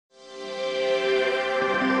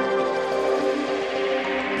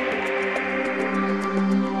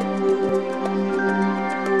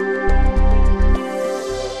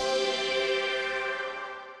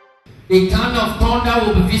A kind of thunder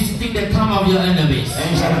will be visiting the camp of your enemies.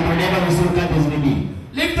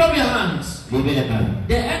 Lift up your hands.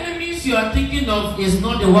 The enemies you are thinking of is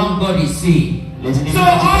not the one God is seeing. So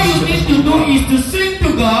all you need to do is to sing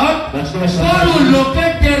to God. God will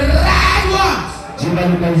locate the right ones. The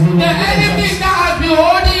enemies that have been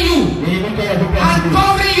holding you and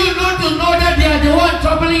covering you not to know that they are the one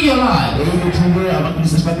troubling your life.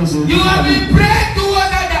 You have been praying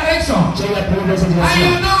towards that direction and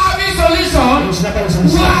you're not having solution.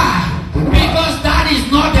 Why? Because that is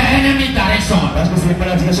not the enemy direction. That is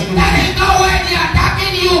not where they are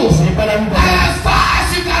attacking you. And as far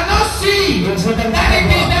as you cannot see that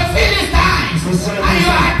it is the Philistines and you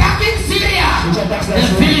are attacking Syria, the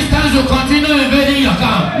Philistines will continue invading your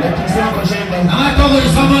camp. Am I talking to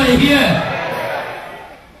somebody here?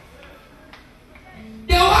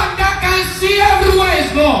 The one that can see everywhere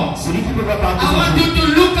is God. I want you to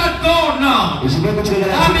look at God now and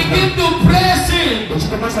begin to praise Him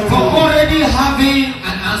for already having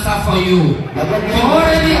an answer for you, for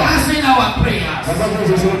already answering our prayers.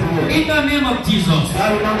 In the name of Jesus,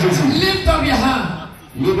 lift up your hand.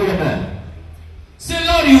 Say,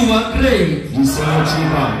 Lord, you are great.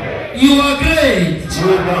 You are great.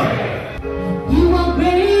 You are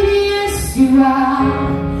great, yes, you are.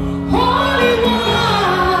 Holy One.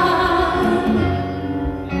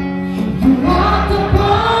 You walk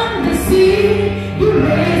upon the sea. You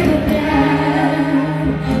raise the dead.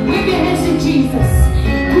 Wave your hands to Jesus.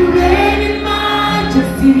 You reign in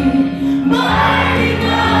majesty, mighty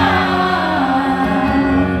God.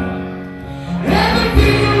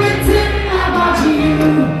 Everything written about you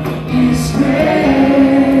is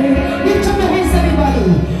great. Lift up your hands, everybody.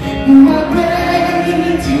 You are great.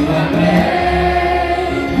 You are great.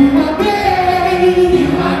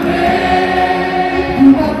 You are great. You are great. You are great.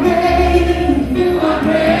 You are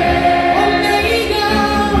great. Omega.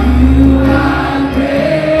 You are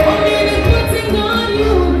great. Omnipotent God,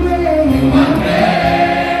 you are great. You are great.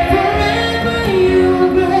 Forever you are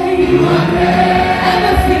great. You are great.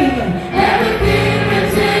 Everything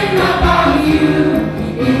written about you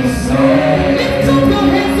is great. Lift up your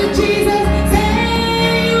hands to Jesus. Say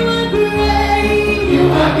you are great. You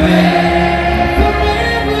are great.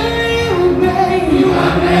 Forever you are great. You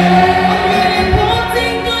are great.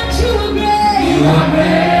 Omnipotent God, you are great. You are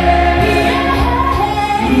great. Yeah.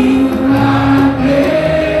 You are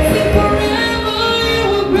great. Say forever you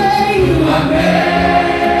are great. You are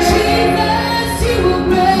great. Jesus, you are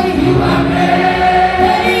great. You are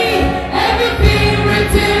great. Everything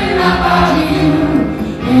written about you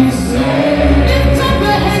is great. Lift up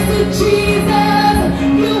your hands to Jesus.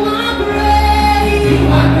 You are great. You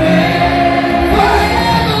are great.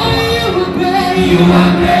 Forever you are great. You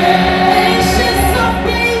are great. Ancients of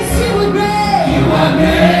days, you are great. You are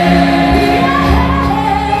great.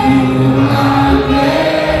 You are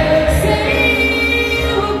great. Say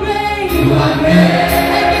you are great. You are great.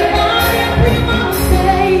 Everybody, people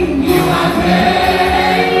say you are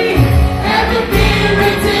great. Everything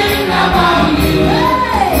written about you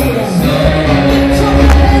is great. Lift your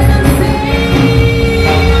hands and say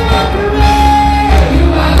you are great. You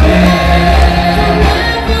are great.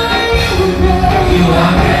 Forever you are great. You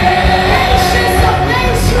are great.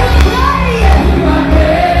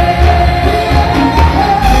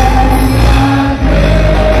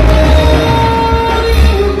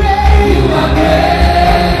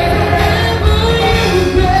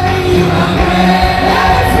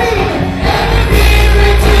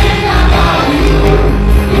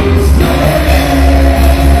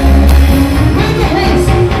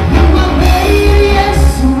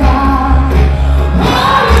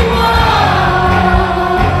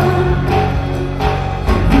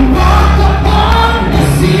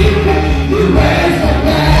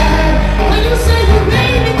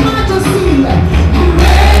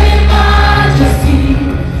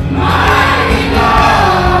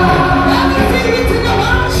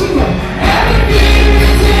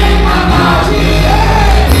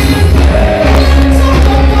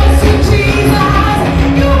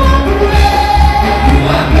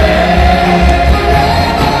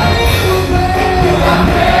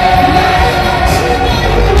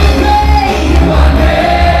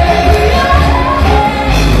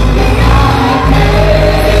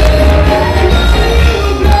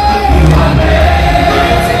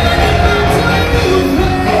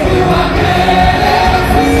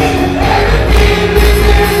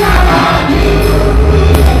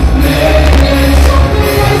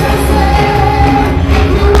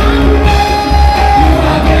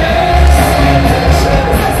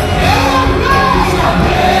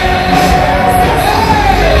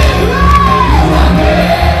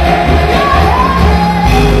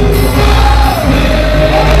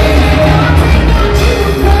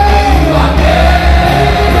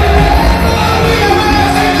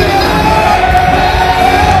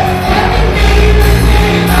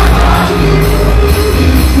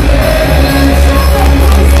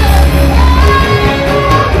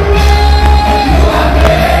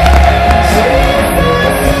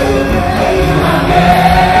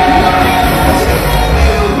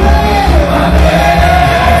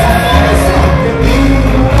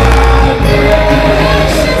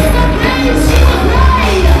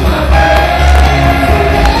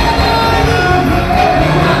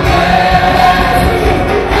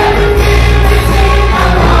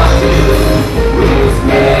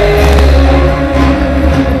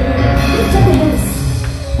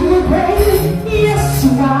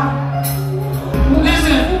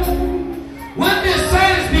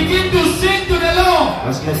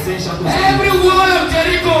 Every wall of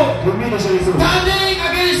Jericho standing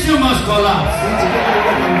against you must collapse.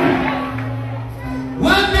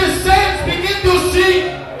 When the saints begin to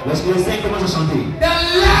sing, the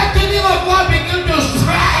lightning of God begin to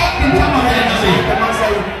strike the camp of the enemy.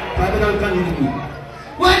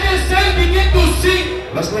 When the saints begin to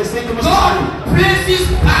sing, God places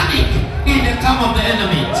panic in the camp of the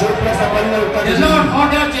enemy. The Lord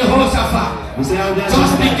ordered Jehoshaphat,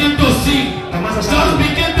 just begin to sing. Just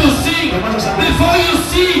begin to sing. Before you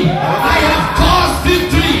sing, I have caused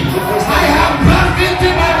victory. I have brought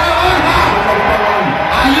victory by my own hand.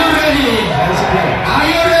 Are you ready? Are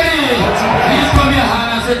you ready? Lift up your hand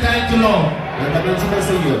and say thank you, Lord.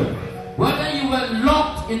 Whether you were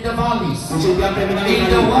locked in the valleys, in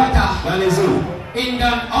the water, in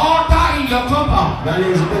the altar in your compound,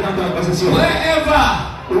 wherever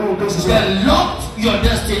they locked your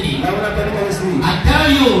destiny, I tell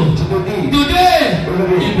you, today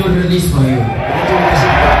it will release for you.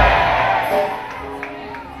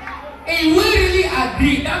 If we really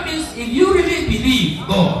agree, that means if you really believe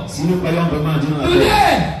God, today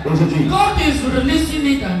God is releasing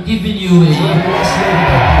it and giving you it.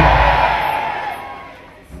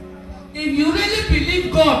 If you really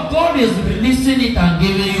believe God, God is releasing it and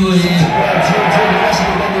giving you it.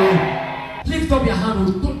 Lift up your hand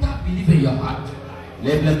with total belief in your heart.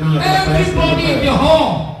 Everybody in the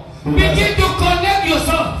home, begin to connect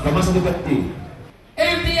yourself.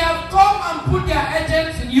 If they have come and put their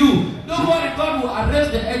agents in you, don't worry, God will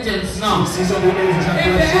arrest the agents now. If the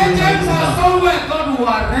agents are somewhere, God will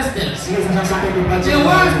arrest them. The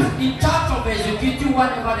ones in charge of executing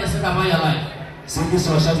whatever they said about your life.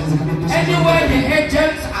 Anywhere the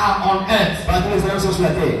agents are on earth,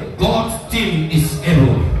 God's team is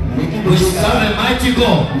able. We serve a mighty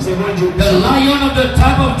God, the Lion of the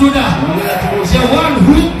tribe of Judah, the one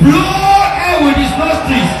who blew air with his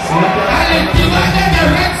nostrils and he divided the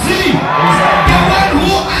Red Sea, the one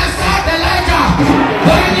who answered Elijah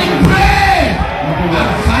when he prayed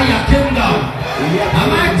and fire came down.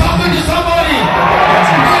 Am I talking to somebody?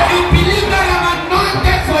 If you believe that I'm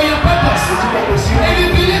anointed for your purpose, if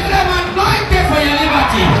you believe that I'm anointed for your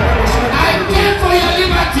liberty, I came for your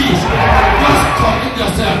liberty, just commit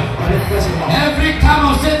yourself. Every time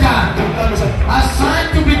of Satan assigned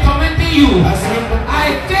to be tormenting you,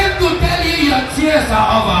 I came to tell you your tears are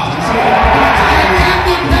over. I came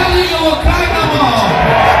to tell you you will cry no more.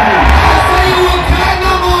 I say you will cry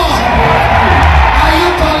no more. Are you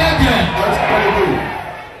collected?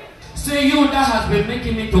 Say you that has been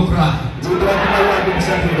making me to cry. You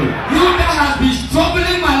that has been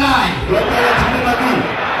troubling my life.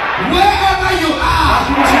 Wherever you are,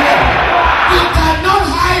 you cannot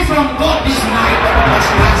hide from God this night.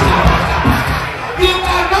 You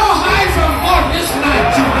cannot hide from God this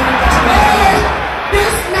night. Hey,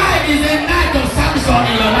 this night is a night of Samson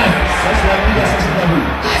in your life.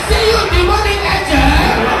 I see you demonic angel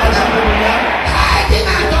hiding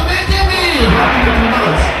and tormenting me.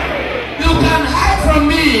 You can hide from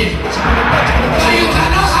me, but you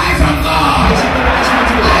cannot hide from God.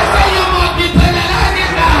 I say you must be penalized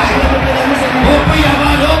this night. Open your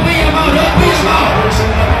mouth, open your mouth, open your mouth.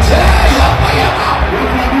 Hey, open your mouth.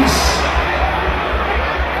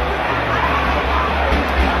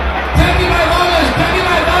 Take me my violence, take me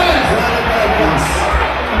my violence.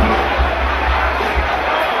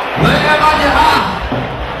 Wherever they are,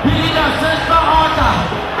 be in a sister altar,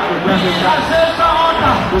 be in a sister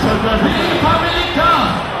altar, be in family camp,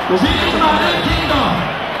 be in marine kingdom,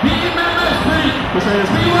 be in member spirit,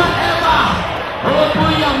 be whatever.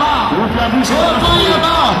 Open your mouth. Open your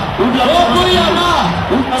mouth. Open your mouth.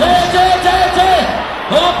 Say.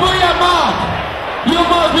 Open your mouth. You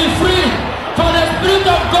must be free. For the Spirit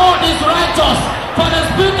of God is righteous. For the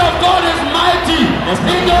Spirit of God is mighty.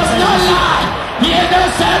 He does not lie. He is the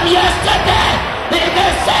same yesterday. He is the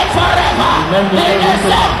same forever. He is the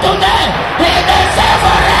same today. He is the same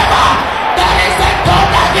forever. There is a God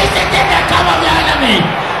that visited the camp of the enemy.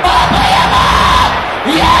 Open your mouth.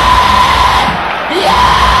 Yeah.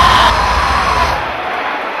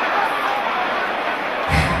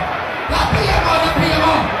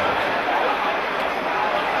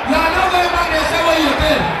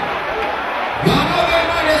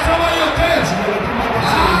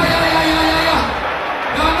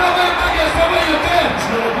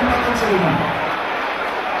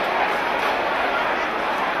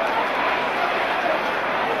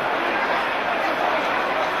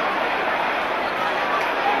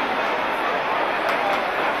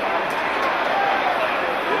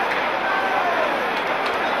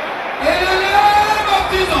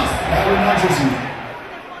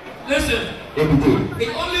 Listen, it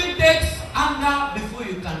only takes anger before you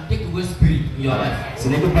in your life. Ce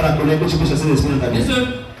n'est que par la colère que tu peux chasser les esprits dans ta vie. Listen,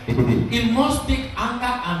 Écoutez. it must take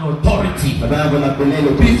anger and authority D'abord avoir la colère,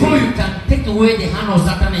 l'autorité. before you can take away the hand of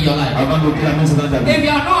Satan in your life. Avant d'ôter la main de Satan dans ta vie. If you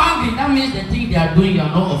are not angry, that means the thing they are doing, you are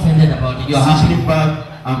not offended about it. You are Si tu happy. n'es pas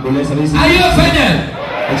en colère, ça veut dire. Are you offended?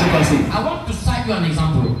 Es-tu pensé? I want to cite you an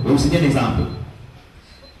example. Je vais vous citer un exemple.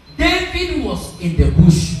 David was in the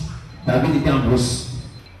bush. David était en brousse.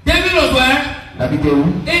 David was where? David était où?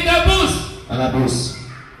 In the bush. Dans la brousse.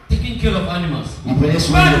 Taking care of animals. Il prenait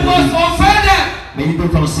soin But de was lui. offended Mais il était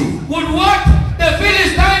offensé. with what the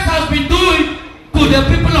Philistines has been doing to the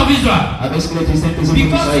people of Israel. Avec ce que les Philistins faisaient pour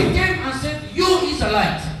Because he Israël. came and said, you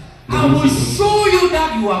Israelites, I will show you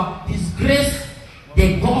that you have disgraced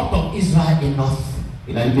the God of Israel enough.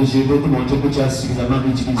 Il a dit que je vais te montrer que tu as suffisamment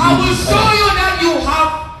utilisé I will show you that you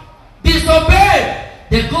have disobeyed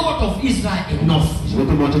the God of Israel enough. Je vais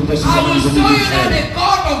te montrer que tu as I suffisamment will show utilisé you that the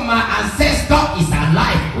God of my ancestor is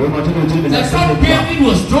alive. Je vais montrer que Dieu mes That's ancêtres how David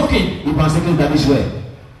was joking. Il pensait que David jouait.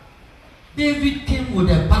 David came with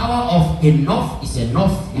the power of enough is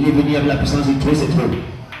enough. Il est venu avec la puissance de trop, c'est trop.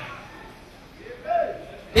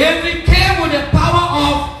 David came with the power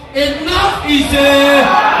of enough is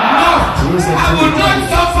enough. I will not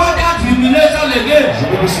suffer that humiliation again. Je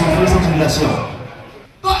vais me souffrir cette humiliation.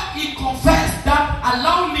 God, he confessed that,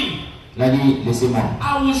 allow me. Il a dit, laissez-moi.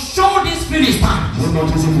 I will show these Philistines Je vais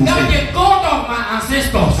montrer ces that Philistins. the God of my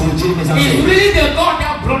ancestors C'est le Dieu de mes is ancêtres. really the God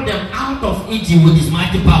that brought them out of Egypt with his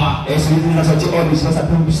mighty power. Et celui qui nous a sortis hors de sa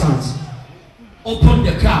pleine puissance. Open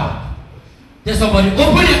the crowd. Tell somebody,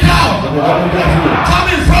 open the crowd. Donc on va ouvrir la foule. Come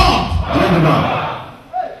in front. Viens devant.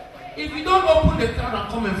 If you don't open the crowd and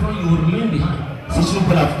come in front, you will remain behind. Si tu ne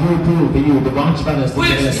peux la foule pour venir au devant, tu vas rester Which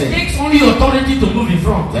derrière la it scène. takes only authority to move in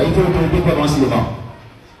front. Il faut l'autorité pour avancer devant.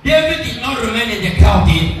 David did not remain in the crowd.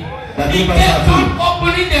 He David pas kept sa on foule.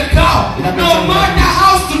 opening the crowd. Il a No continué. matter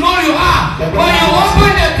how small you are, when you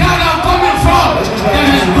open the crowd and come in front, there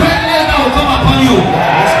is greatness that will come upon you.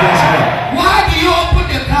 Why do you open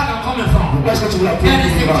the crowd and come in front? Pourquoi est-ce que tu veux la foule There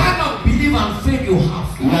is a devant? kind of belief and faith you have.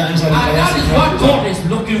 Il y a un genre de And that is croyance. what God is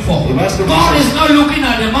looking for. Amen. God is not looking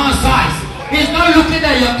at the man's size. He's not looking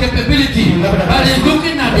at your capability. But he's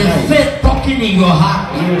looking at the faith talking in your heart.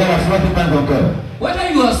 Il regarde la foi qui parle dans ton cœur.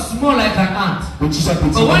 Whether you are small like an ant, Petit soit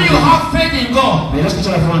petit. but when you have faith in God, Mais lorsque tu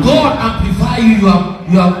as la foi en Dieu, God amplify you.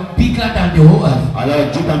 You are bigger than the whole earth.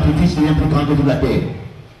 alors Dieu t'amplifie, tu deviens plus grand que toute la terre.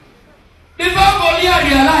 Before Goliath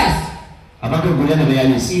realized, Avant que Goliath ne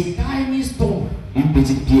réalise, a tiny stone, une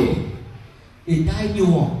petite pierre, a tiny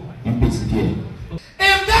one. une petite pierre.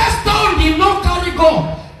 If that stone did not carry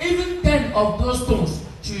God, even 10 of those stones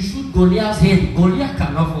to shoot Goliath's head, Goliath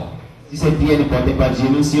cannot fall. Si cette pierre ne portait pas Dieu,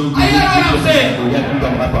 même si on dit Are you what I'm saying? Goliath ne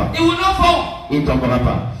tombera pas. It will not fall. Il ne tombera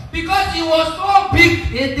pas. Because he was so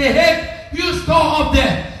big in the head, you store up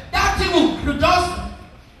there. That thing will just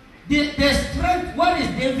the strength. What is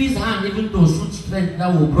David's hand even to shoot strength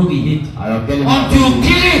that will break his head? Alors quelle est Until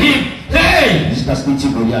killing him. Hey! Jusqu'à ce qu'il tue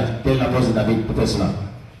Goliath, quelle est la force de David pour faire cela?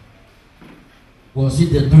 Was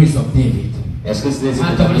it the doings of David? Est-ce que c'est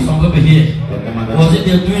I'm talking to some people here. Was it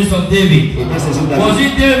the doings of David? Was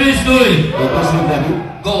it David's doing?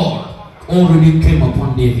 God already came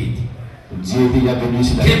upon David. Dieu est venu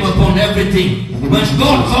sur Came upon everything. When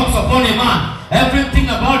God comes upon a man, everything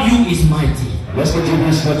about you is mighty. Lorsque Dieu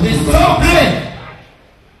vient sur toi, It's so great.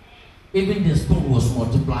 Even the stone was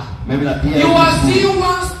multiplied. même la pierre. You are seeing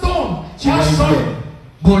one stone. Just saw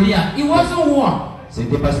Goliath. It wasn't one.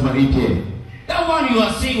 C'était pas seulement une pierre. That one you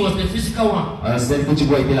are seeing was the physical one. Alors celle que tu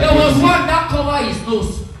vois était la There pierre. was one that covered his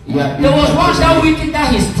nose. Il y a There was one that weakened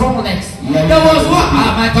that his strong legs. There was one.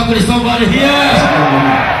 Am I talking to somebody here?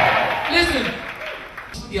 Listen.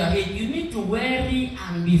 Your head. You need to worry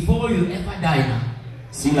and before you ever die now.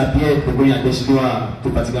 Si la pierre te brûle en tête, tu dois te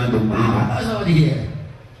fatiguer de mourir. That's all here.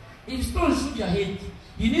 If stone shoot your head,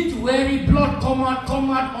 you need to worry blood come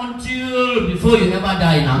out until before you ever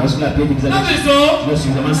die now. Lorsque la pierre te Not visage, so. tu dois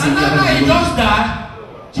suffisamment saigner And now avec he le just died.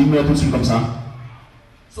 tu meurs tout de suite comme ça.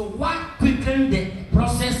 So what quickened the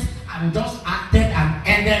process and just acted and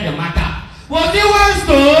ended the matter? Was it one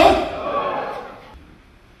stone?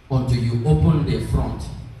 Until you open the front,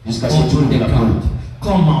 Jusqu'à ce que tu open ouvres the la crowd, porte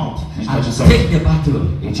come out Jusqu'à and ce que tu sortes. take the battle.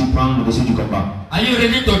 et tu prends le dessus du combat. Are you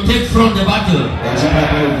ready to take from the battle? Et tu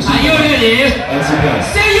prends le dessus Are du you combat. ready? Elle se place.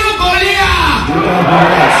 See you Goliath! Je prends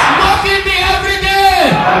Goliath. Mocking me every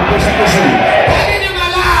day! Elle peut se poser. Taking in my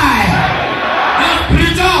life! Your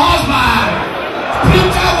spiritual husband!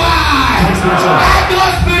 Spiritual wife! Idol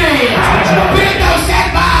spirit! Spirit of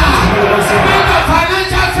setback! Spirit of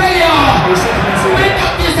financial failure! Spirit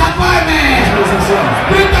of disappointment!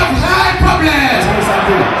 Spirit of high problems!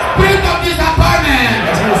 Spirit of disappointment!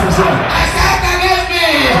 I said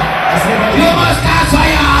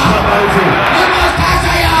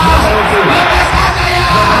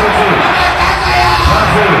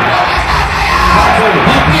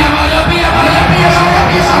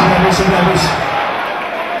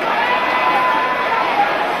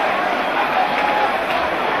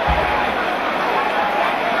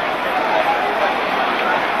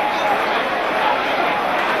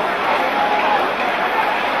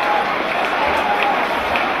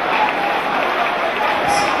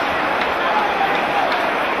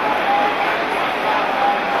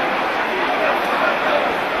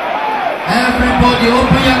Everybody,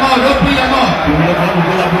 open your mouth, open your mouth.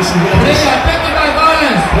 Prayer, take it by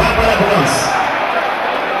violence.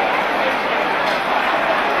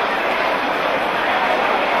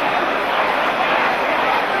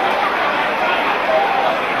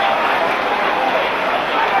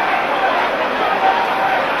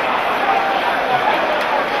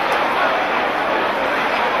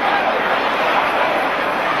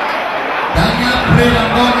 Daniel prayed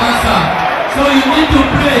and God answered. So you need to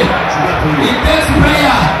pray. It takes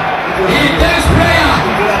prayer. It takes prayer.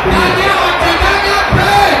 Daniel, until Daniel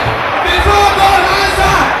prayed before God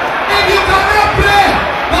answered. If you cannot pray,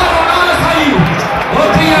 God will not answer you.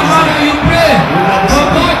 Open your mouth and you pray. For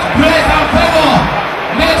God's grace and favor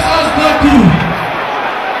makes us go through.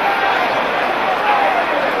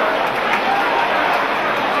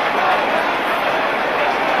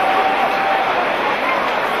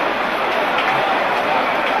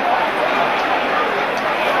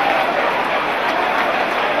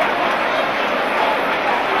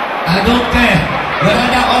 I don't care whether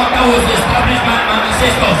that altar was established by my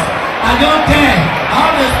ancestors. I don't care how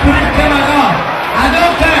the spirit came around. I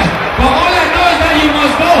don't care. But all I know is that you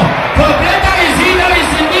must go. For greater is he that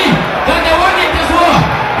is in me than the one in this world.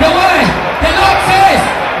 The word, the Lord says,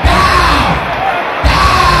 thou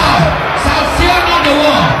shalt fear not the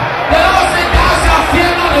world. The Lord said, thou shalt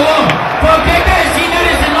fear not the world. For greater is he that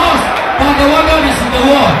is in us than the one that is in the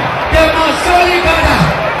world. They must surely gather,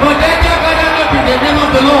 but they shall gather not in the name of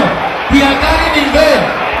the Lord. They are gathering in vain.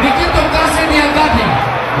 Begin to cancel their gathering.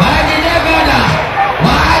 Why did they gather?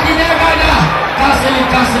 Why did they gather? Cancel it,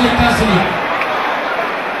 cancel it, cancel it.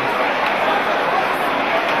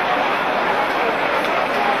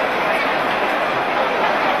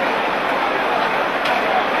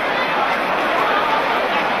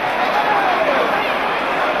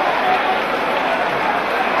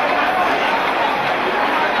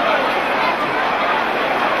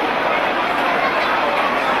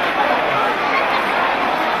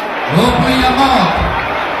 Open your mouth.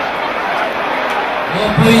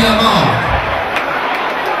 Open your mouth.